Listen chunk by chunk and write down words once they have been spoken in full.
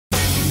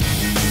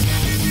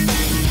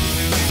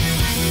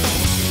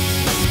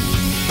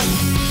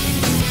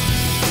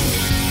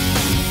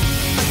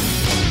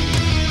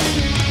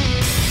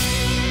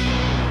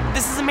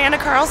Amanda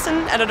Carlson,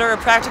 editor of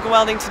Practical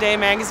Welding Today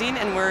magazine,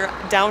 and we're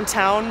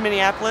downtown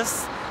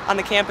Minneapolis on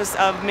the campus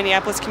of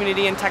Minneapolis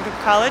Community and Technical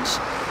College.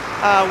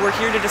 We're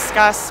here to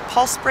discuss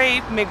pulse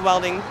spray MIG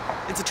welding.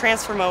 It's a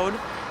transfer mode,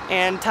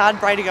 and Todd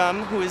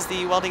Bridigum, who is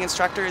the welding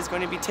instructor, is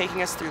going to be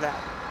taking us through that.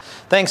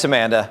 Thanks,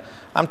 Amanda.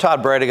 I'm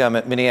Todd Bridigum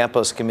at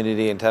Minneapolis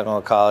Community and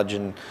Technical College,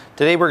 and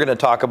today we're going to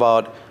talk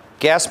about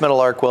gas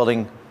metal arc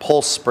welding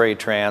pulse spray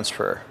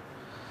transfer.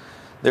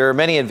 There are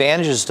many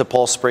advantages to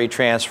pulse spray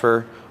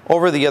transfer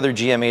over the other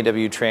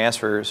GMAW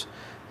transfers,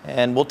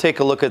 and we'll take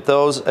a look at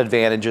those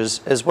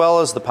advantages as well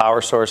as the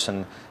power source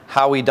and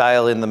how we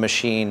dial in the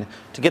machine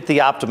to get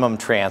the optimum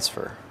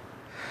transfer.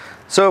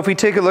 So if we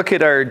take a look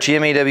at our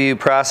GMAW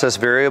process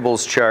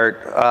variables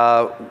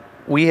chart,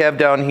 we have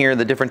down here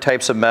the different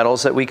types of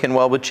metals that we can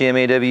weld with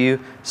GMAW: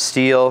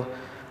 steel,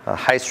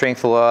 high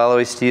strength low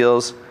alloy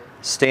steels,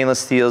 stainless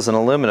steels, and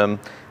aluminum.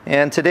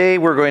 And today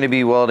we're going to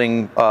be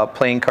welding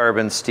plain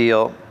carbon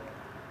steel.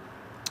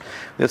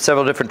 We have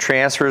several different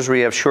transfers.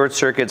 We have short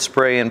circuit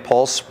spray and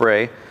pulse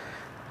spray.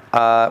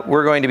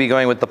 We're going to be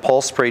going with the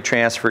pulse spray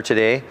transfer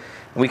today.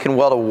 We can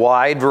weld a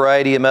wide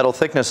variety of metal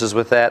thicknesses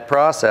with that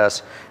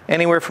process,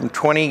 anywhere from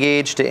 20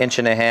 gauge to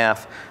 1.5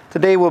 inches.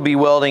 Today we'll be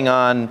welding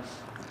on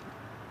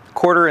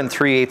 1/4 and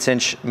 3/8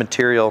 inch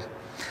material.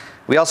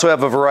 We also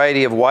have a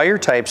variety of wire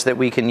types that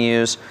we can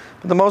use,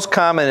 but the most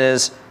common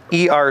is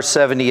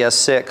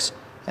ER70S6,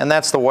 and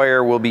that's the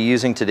wire we'll be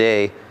using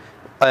today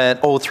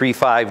at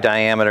 0.35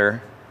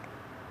 diameter.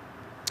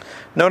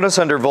 Notice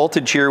under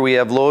voltage here we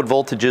have load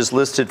voltages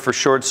listed for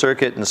short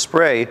circuit and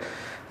spray,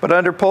 but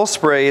under pulse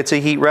spray it's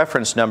a heat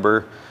reference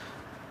number.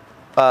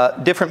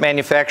 Different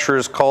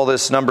manufacturers call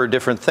this number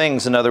different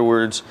things. In other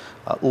words,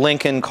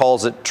 Lincoln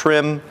calls it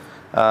trim,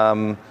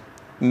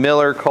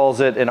 Miller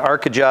calls it an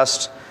arc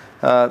adjust,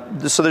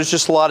 so there's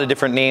just a lot of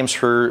different names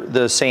for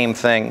the same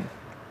thing.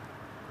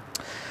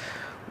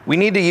 We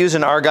need to use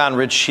an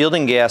argon-rich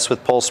shielding gas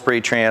with pulse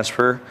spray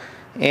transfer,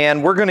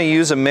 and we're going to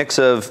use a mix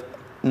of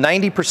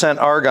 90%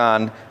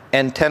 argon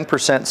and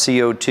 10%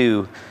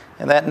 CO2.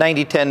 And that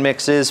 90-10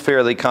 mix is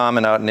fairly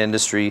common out in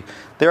industry.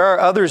 There are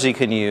others you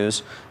can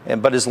use,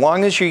 but as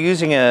long as you're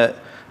using a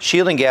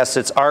shielding gas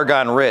that's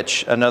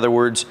argon-rich, in other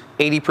words,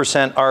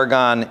 80%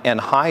 argon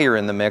and higher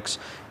in the mix,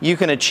 you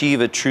can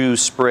achieve a true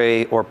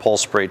spray or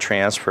pulse spray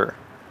transfer.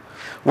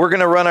 We're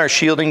going to run our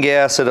shielding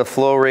gas at a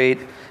flow rate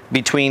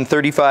between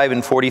 35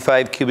 and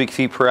 45 cubic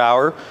feet per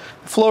hour.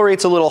 The flow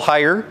rate's a little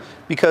higher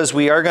because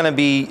we are going to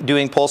be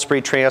doing pulse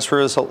spray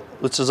transfers,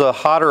 which is a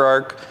hotter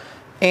arc,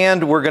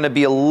 and we're going to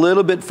be a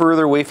little bit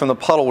further away from the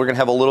puddle. We're going to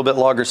have a little bit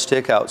longer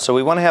stick out. So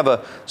we want to have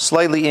a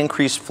slightly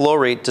increased flow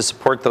rate to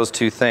support those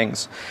two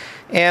things.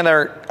 And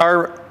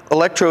our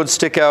electrode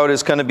stick out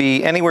is going to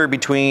be anywhere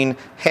between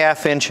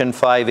 1/2 inch and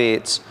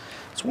 5/8.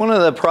 It's one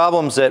of the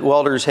problems that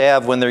welders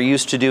have when they're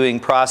used to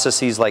doing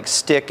processes like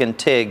stick and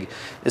TIG,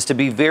 is to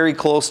be very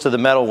close to the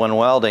metal when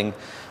welding.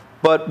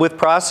 But with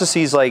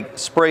processes like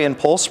spray and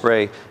pulse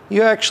spray,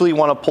 you actually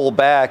want to pull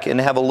back and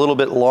have a little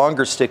bit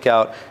longer stick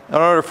out in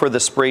order for the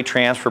spray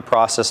transfer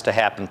process to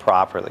happen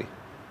properly.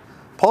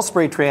 Pulse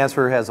spray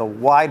transfer has a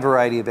wide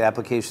variety of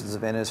applications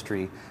of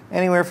industry,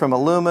 anywhere from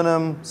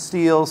aluminum,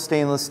 steel,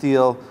 stainless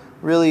steel.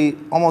 Really,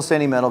 almost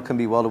any metal can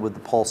be welded with the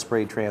pulse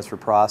spray transfer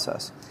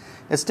process.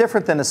 It's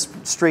different than a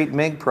straight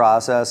MIG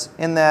process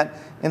in that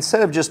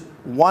instead of just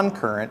one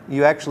current,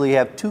 you actually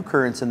have two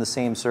currents in the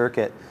same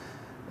circuit.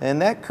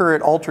 And that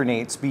current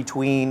alternates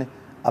between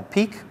a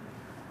peak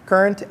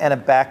current and a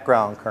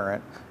background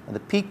current. And the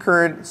peak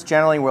current is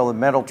generally where the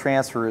metal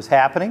transfer is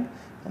happening,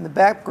 and the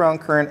background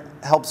current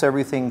helps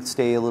everything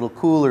stay a little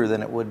cooler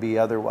than it would be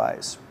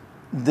otherwise.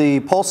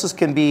 The pulses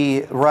can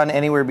be run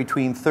anywhere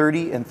between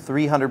 30 and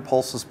 300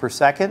 pulses per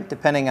second,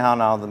 depending on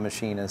how the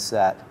machine is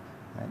set.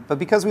 But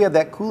because we have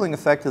that cooling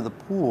effect of the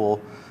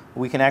pool,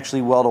 we can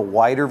actually weld a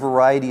wider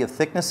variety of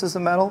thicknesses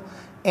of metal,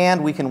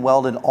 and we can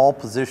weld in all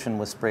position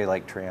with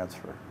spray-like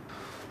transfer.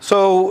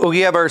 So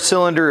we have our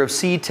cylinder of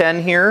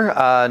C10 here,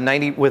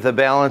 with a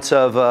balance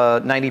of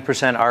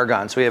 90%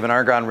 argon. So we have an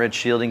argon-rich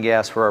shielding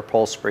gas for our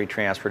pulse spray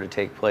transfer to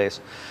take place.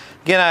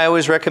 Again, I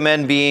always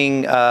recommend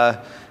being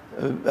not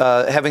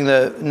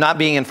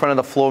being in front of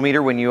the flow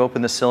meter when you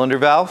open the cylinder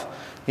valve.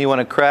 You want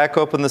to crack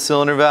open the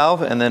cylinder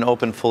valve and then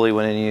open fully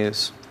when in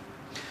use.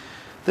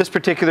 This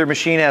particular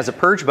machine has a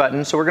purge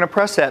button, so we're going to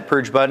press that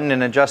purge button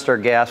and adjust our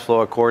gas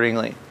flow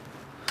accordingly.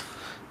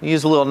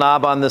 Use a little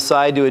knob on the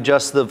side to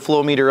adjust the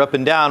flow meter up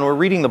and down. We're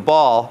reading the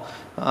ball.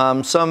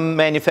 Some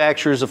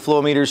manufacturers of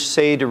flow meters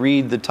say to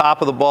read the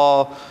top of the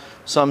ball.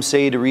 Some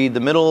say to read the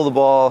middle of the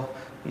ball.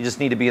 You just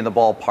need to be in the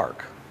ballpark.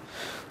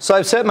 So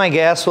I've set my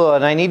gas flow,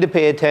 and I need to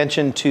pay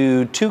attention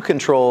to two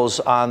controls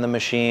on the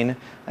machine.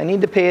 I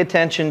need to pay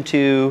attention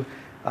to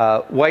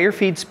wire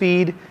feed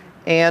speed,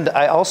 and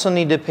I also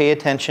need to pay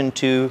attention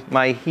to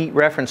my heat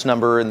reference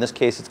number. In this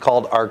case, it's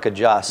called arc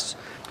adjust.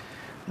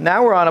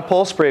 Now we're on a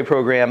pulse spray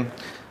program.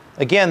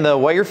 Again, the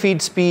wire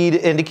feed speed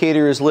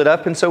indicator is lit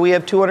up, and so we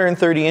have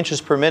 230 inches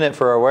per minute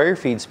for our wire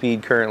feed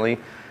speed currently.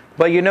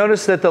 But you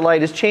notice that the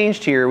light has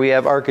changed here. We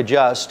have arc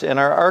adjust, and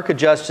our arc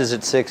adjust is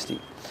at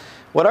 60.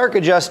 What arc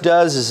adjust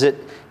does is it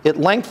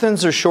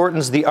lengthens or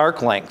shortens the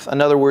arc length.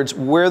 In other words,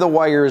 where the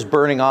wire is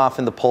burning off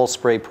in the pulse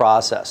spray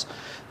process.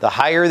 The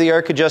higher the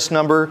arc adjust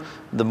number,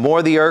 the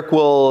more the arc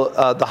will,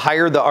 the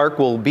higher the arc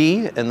will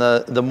be, and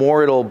the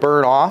more it'll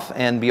burn off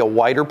and be a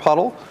wider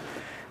puddle.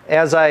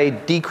 As I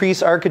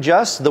decrease arc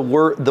adjust, the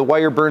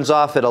wire burns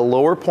off at a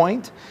lower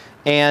point,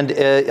 and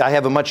I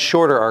have a much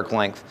shorter arc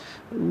length.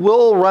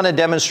 We'll run a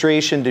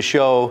demonstration to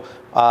show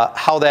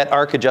how that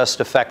arc adjust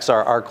affects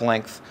our arc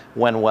length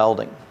when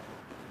welding.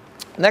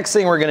 Next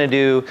thing we're going to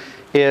do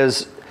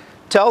is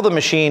tell the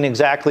machine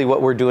exactly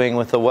what we're doing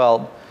with the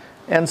weld.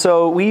 And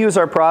so we use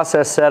our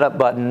process setup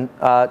button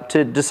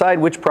to decide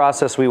which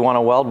process we want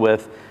to weld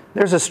with.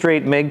 There's a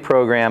straight MIG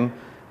program,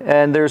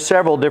 and there's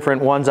several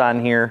different ones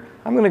on here.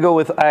 I'm going to go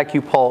with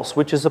AccuPulse,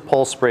 which is a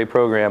pulse spray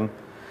program.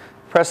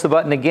 Press the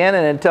button again,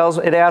 and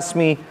it asks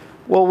me,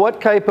 well,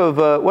 what type of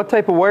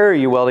wire are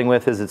you welding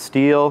with? Is it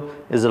steel?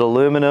 Is it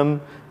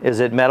aluminum? Is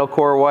it metal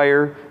core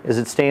wire? Is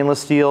it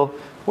stainless steel?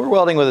 We're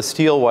welding with a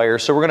steel wire,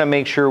 so we're going to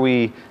make sure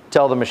we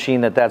tell the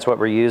machine that that's what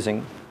we're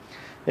using.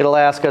 It'll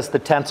ask us the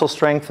tensile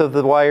strength of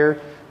the wire.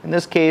 In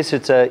this case,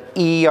 it's a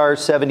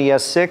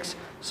ER70S6,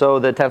 so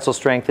the tensile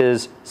strength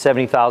is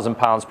 70,000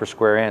 pounds per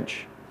square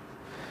inch.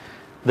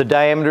 The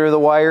diameter of the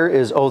wire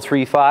is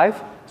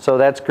 035, so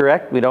that's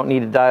correct. We don't need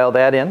to dial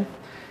that in.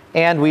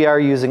 And we are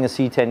using a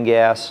C10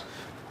 gas.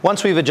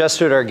 Once we've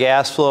adjusted our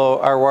gas flow,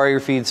 our wire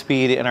feed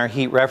speed, and our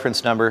heat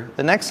reference number,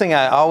 the next thing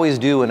I always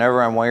do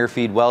whenever I'm wire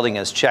feed welding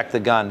is check the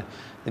gun.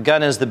 The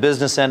gun is the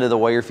business end of the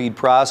wire feed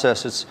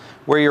process. It's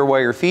where your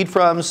wire feed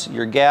from,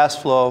 your gas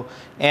flow,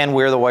 and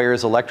where the wire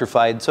is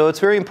electrified. So it's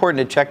very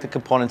important to check the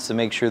components to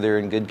make sure they're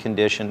in good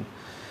condition.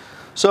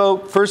 So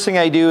first thing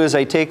I do is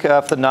I take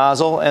off the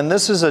nozzle, and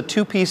this is a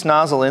two-piece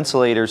nozzle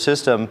insulator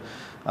system,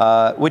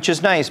 which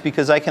is nice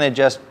because I can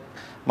adjust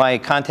my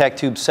contact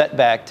tube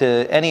setback to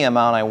any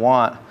amount I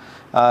want.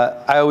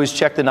 I always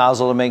check the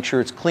nozzle to make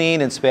sure it's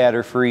clean and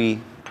spatter-free.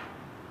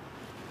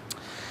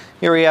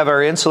 Here we have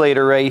our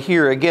insulator right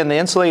here. Again, the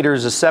insulator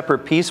is a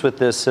separate piece with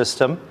this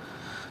system,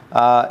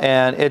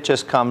 and it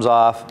just comes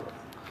off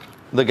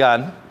the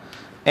gun.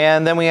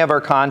 And then we have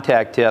our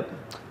contact tip.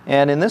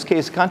 And in this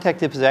case, the contact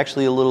tip is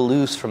actually a little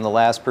loose from the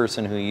last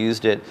person who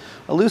used it.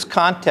 A loose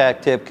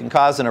contact tip can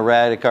cause an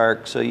erratic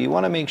arc, so you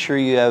want to make sure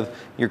you have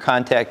your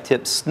contact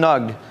tip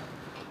snugged.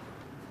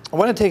 I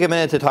want to take a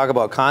minute to talk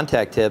about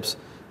contact tips.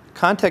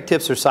 Contact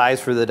tips are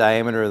sized for the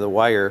diameter of the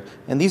wire,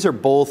 and these are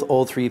both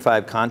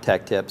 035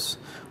 contact tips.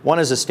 One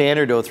is a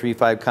standard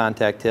 035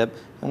 contact tip,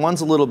 and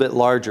one's a little bit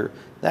larger.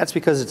 That's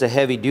because it's a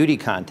heavy-duty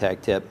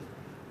contact tip.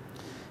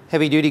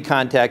 Heavy-duty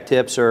contact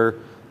tips are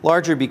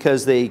larger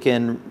because they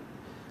can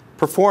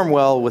perform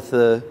well with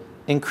the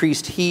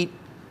increased heat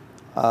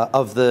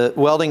of the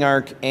welding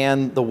arc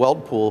and the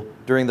weld pool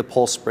during the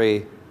pulse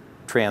spray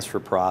transfer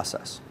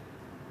process.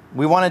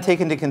 We want to take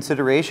into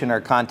consideration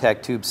our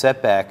contact tube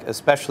setback,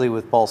 especially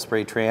with pulse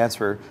spray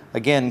transfer,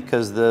 again,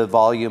 because the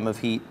volume of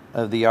heat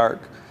of the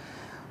arc.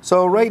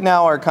 So right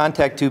now our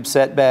contact tube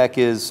setback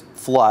is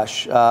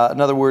flush. In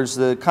other words,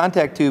 the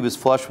contact tube is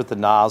flush with the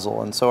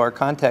nozzle, and so our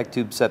contact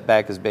tube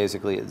setback is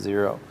basically at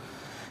 0.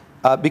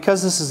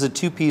 Because this is a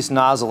two-piece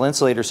nozzle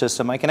insulator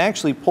system, I can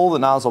actually pull the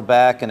nozzle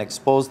back and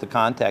expose the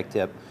contact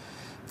tip.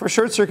 For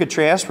short circuit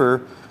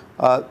transfer,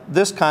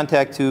 this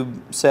contact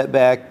tube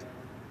setback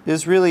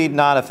is really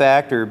not a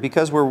factor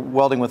because we're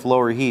welding with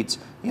lower heats.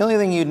 The only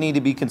thing you'd need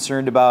to be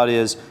concerned about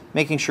is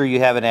making sure you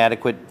have an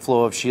adequate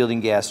flow of shielding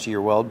gas to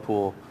your weld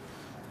pool.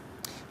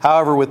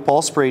 However, with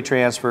pulse spray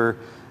transfer,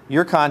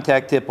 your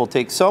contact tip will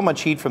take so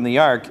much heat from the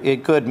arc,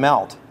 it could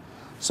melt.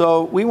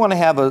 So we want to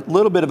have a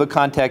little bit of a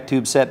contact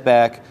tube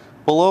setback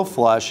below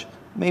flush,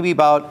 maybe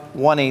about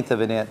 1/8 of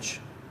an inch.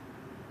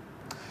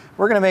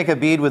 We're going to make a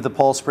bead with the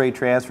pulse spray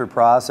transfer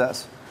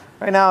process.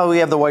 Right now we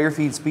have the wire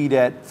feed speed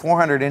at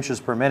 400 inches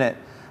per minute,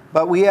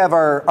 but we have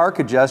our arc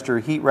adjuster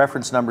heat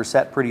reference number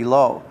set pretty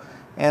low.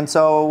 And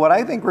so what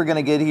I think we're going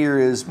to get here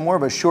is more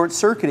of a short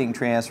circuiting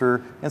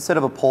transfer instead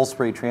of a pulse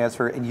spray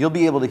transfer, and you'll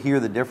be able to hear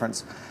the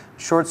difference.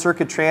 Short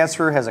circuit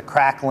transfer has a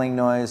crackling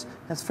noise,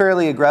 it's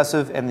fairly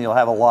aggressive, and you'll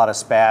have a lot of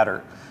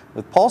spatter.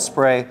 With pulse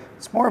spray,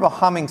 it's more of a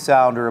humming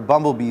sound or a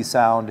bumblebee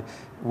sound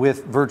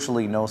with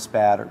virtually no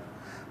spatter.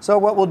 So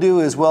what we'll do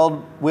is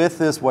weld with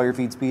this wire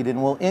feed speed,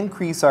 and we'll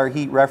increase our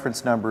heat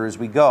reference number as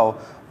we go,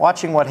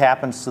 watching what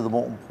happens to the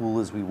molten pool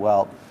as we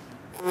weld.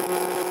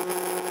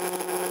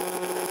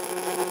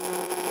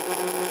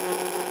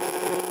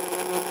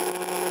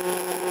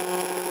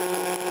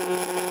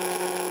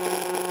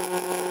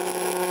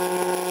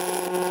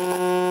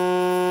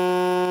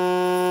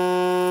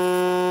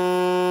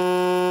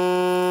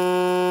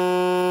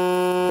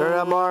 Turn it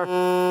up more.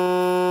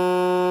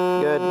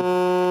 Good.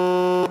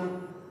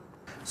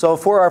 So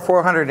for our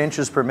 400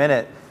 inches per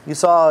minute, you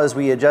saw as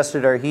we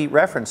adjusted our heat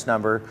reference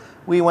number,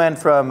 we went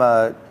from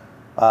arc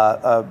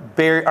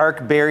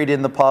buried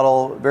in the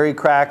puddle, very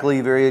crackly,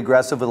 very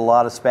aggressive with a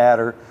lot of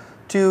spatter,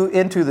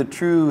 into the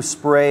true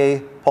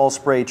spray, pulse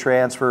spray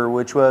transfer,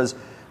 which was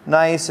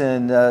nice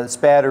and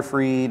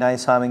spatter-free,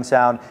 nice humming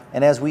sound.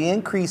 And as we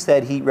increase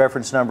that heat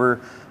reference number,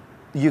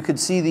 you could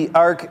see the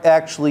arc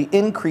actually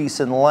increase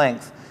in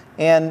length.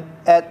 And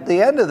at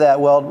the end of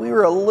that weld, we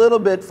were a little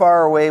bit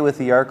far away with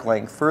the arc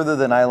length, further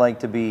than I like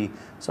to be.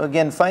 So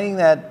again, finding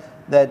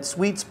that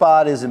sweet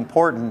spot is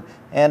important,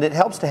 and it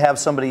helps to have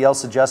somebody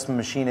else adjust the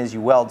machine as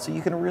you weld so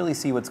you can really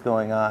see what's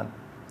going on.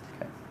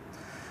 Okay.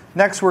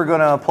 Next, we're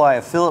going to apply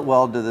a fillet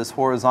weld to this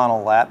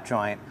horizontal lap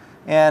joint.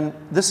 And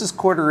this is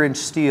 1/4 inch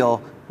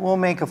steel. We'll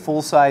make a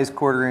full-size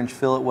 1/4 inch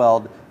fillet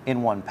weld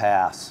in one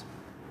pass.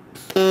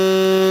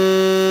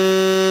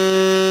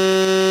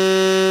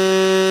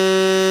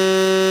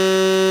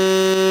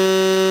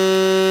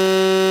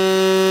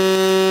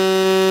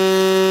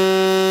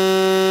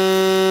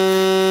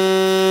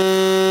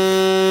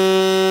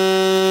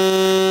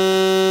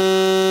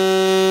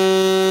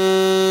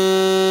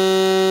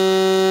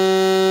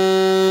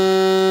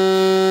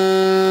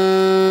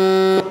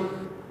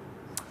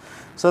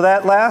 So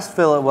that last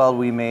fillet weld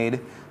we made,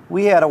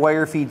 we had a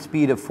wire feed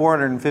speed of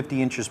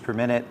 450 inches per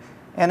minute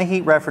and a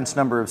heat reference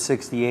number of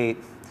 68.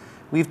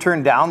 We've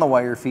turned down the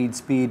wire feed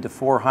speed to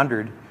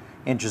 400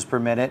 inches per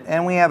minute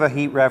and we have a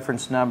heat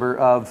reference number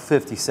of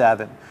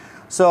 57.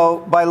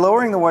 So by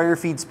lowering the wire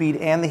feed speed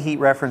and the heat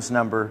reference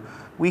number,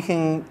 we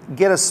can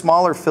get a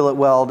smaller fillet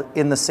weld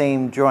in the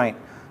same joint.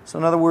 So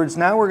in other words,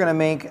 now we're going to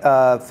make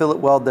a fillet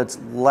weld that's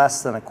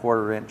less than a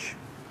 1/4 inch.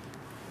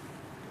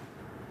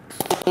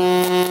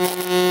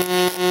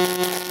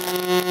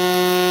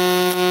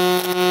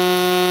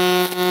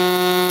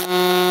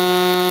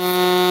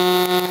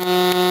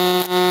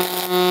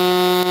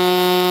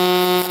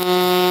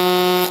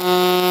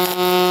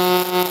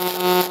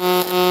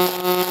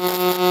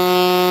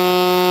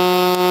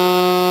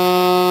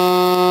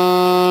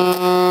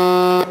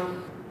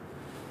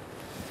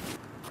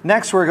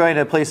 Next, we're going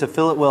to place a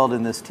fillet weld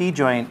in this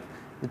T-joint.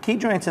 The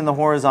T-joint's in the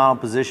horizontal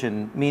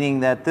position,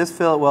 meaning that this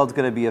fillet weld's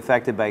going to be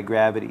affected by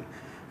gravity.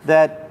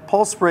 That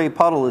pulse spray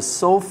puddle is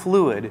so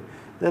fluid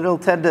that it'll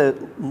tend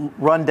to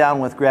run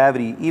down with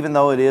gravity, even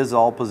though it is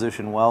all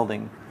position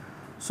welding.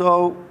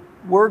 So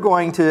we're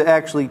going to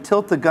actually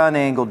tilt the gun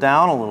angle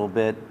down a little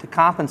bit to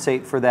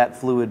compensate for that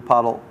fluid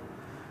puddle.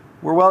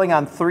 We're welding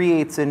on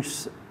 3/8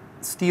 inch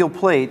steel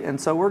plate,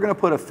 and so we're going to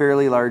put a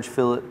fairly large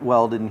fillet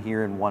weld in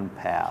here in one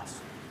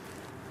pass.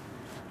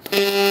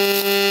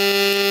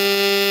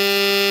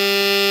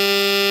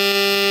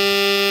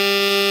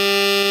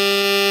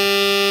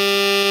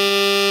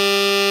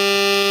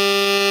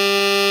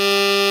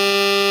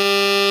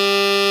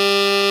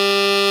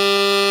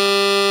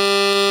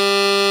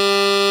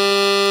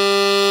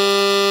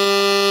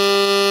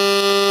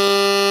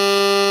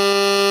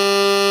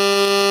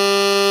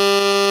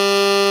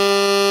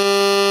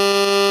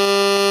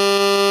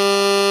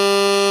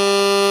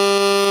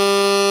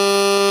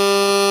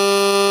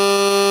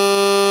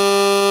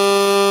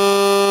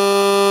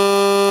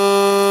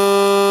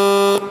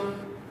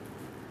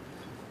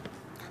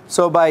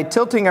 So by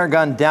tilting our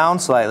gun down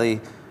slightly,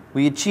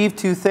 we achieve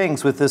two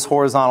things with this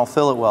horizontal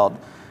fillet weld.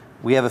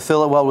 We have a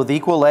fillet weld with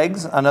equal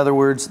legs, in other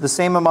words, the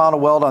same amount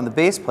of weld on the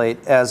base plate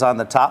as on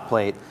the top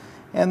plate.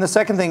 And the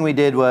second thing we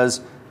did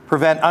was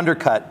prevent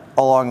undercut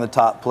along the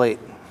top plate.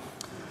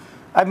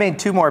 I've made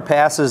 2 more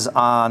passes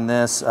on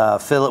this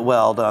fillet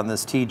weld on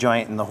this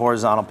T-joint in the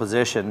horizontal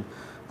position.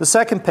 The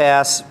second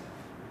pass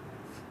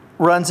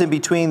runs in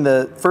between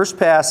the first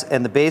pass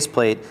and the base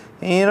plate,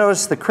 and you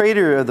notice the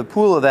crater of the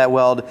pool of that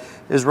weld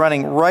is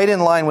running right in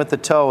line with the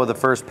toe of the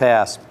first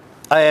pass.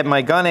 I had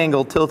my gun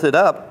angle tilted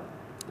up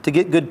to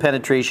get good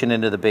penetration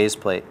into the base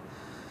plate.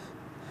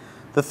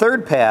 The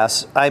third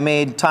pass I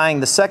made tying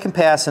the second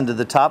pass into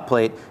the top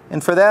plate,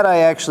 and for that I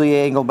actually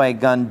angled my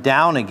gun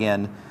down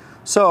again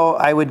so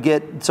I would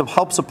get to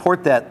help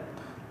support that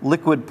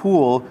liquid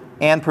pool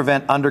and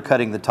prevent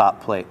undercutting the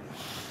top plate.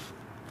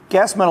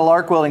 Gas metal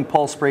arc welding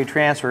pulse spray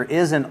transfer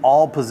is an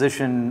all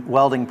position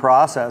welding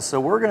process, so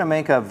we're going to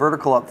make a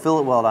vertical up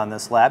fillet weld on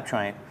this lap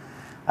joint.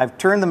 I've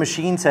turned the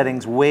machine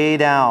settings way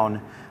down.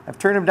 I've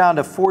turned them down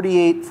to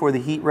 48 for the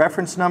heat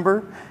reference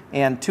number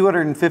and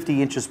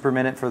 250 inches per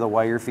minute for the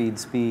wire feed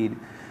speed.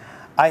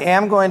 I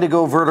am going to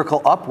go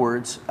vertical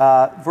upwards.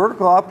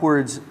 Vertical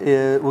upwards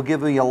will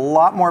give me a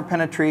lot more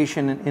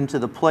penetration into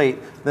the plate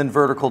than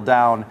vertical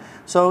down.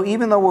 So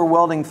even though we're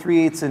welding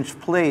 3/8 inch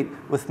plate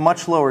with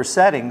much lower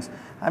settings,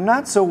 I'm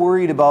not so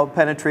worried about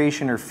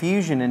penetration or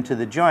fusion into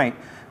the joint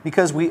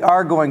because we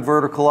are going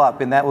vertical up,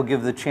 and that will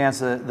give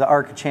the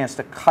arc a chance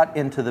to cut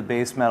into the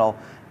base metal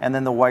and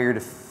then the wire to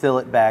fill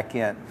it back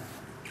in.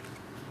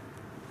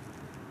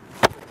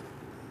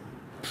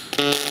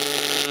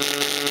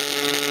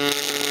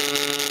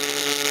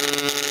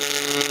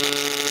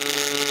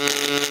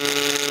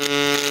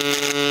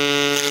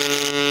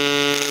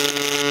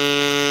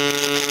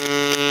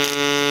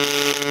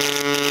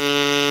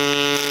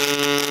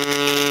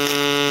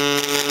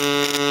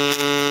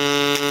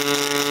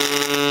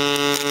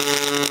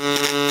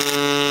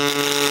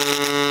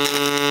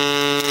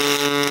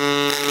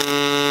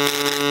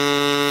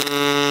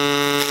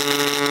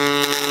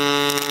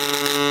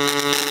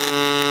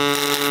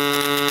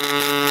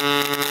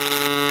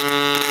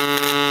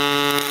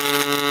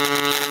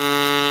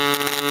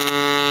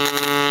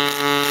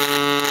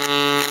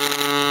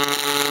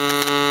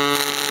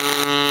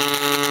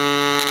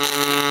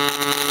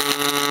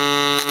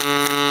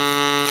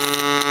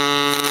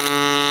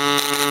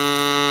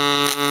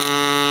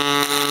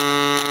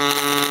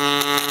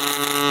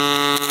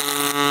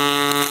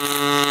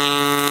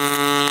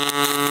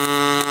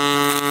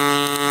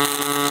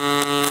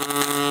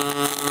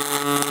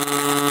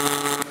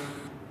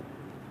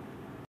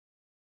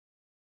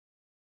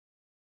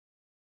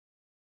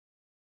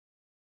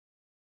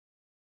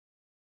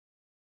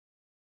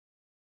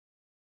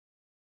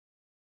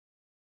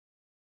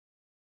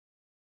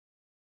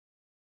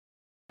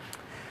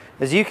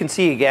 As you can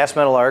see, gas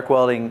metal arc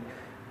welding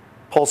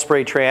pulse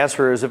spray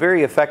transfer is a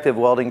very effective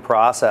welding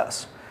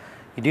process.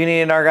 You do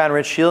need an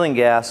argon-rich shielding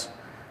gas,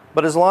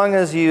 but as long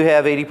as you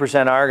have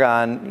 80%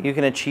 argon, you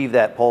can achieve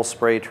that pulse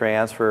spray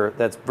transfer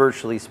that's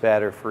virtually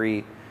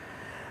spatter-free.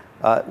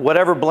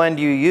 Whatever blend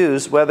you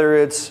use, whether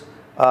it's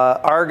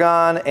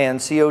argon and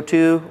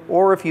CO2,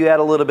 or if you add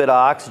a little bit of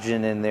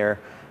oxygen in there,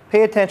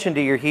 pay attention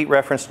to your heat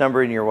reference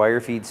number and your wire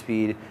feed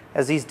speed,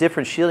 as these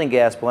different shielding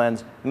gas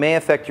blends may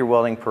affect your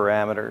welding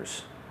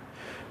parameters.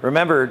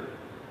 Remember,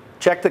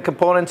 check the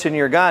components in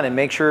your gun and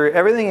make sure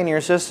everything in your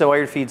system,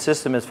 wire feed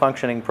system, is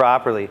functioning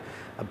properly.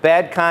 A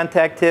bad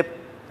contact tip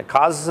that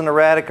causes an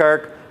erratic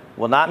arc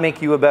will not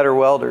make you a better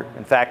welder.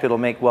 In fact, it'll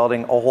make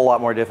welding a whole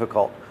lot more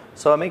difficult.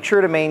 So make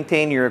sure to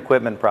maintain your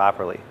equipment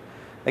properly.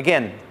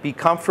 Again, be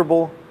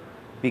comfortable,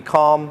 be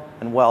calm,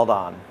 and weld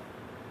on.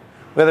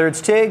 Whether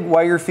it's TIG,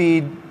 wire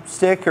feed,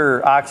 stick,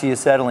 or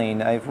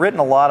oxyacetylene, I've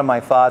written a lot of my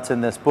thoughts in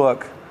this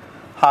book,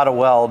 How to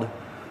Weld.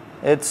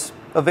 It's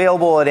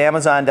available at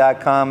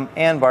Amazon.com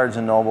and Barnes &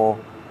 Noble,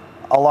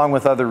 along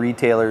with other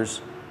retailers.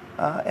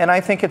 And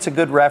I think it's a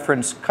good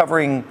reference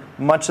covering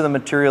much of the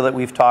material that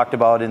we've talked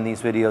about in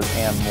these videos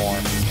and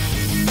more.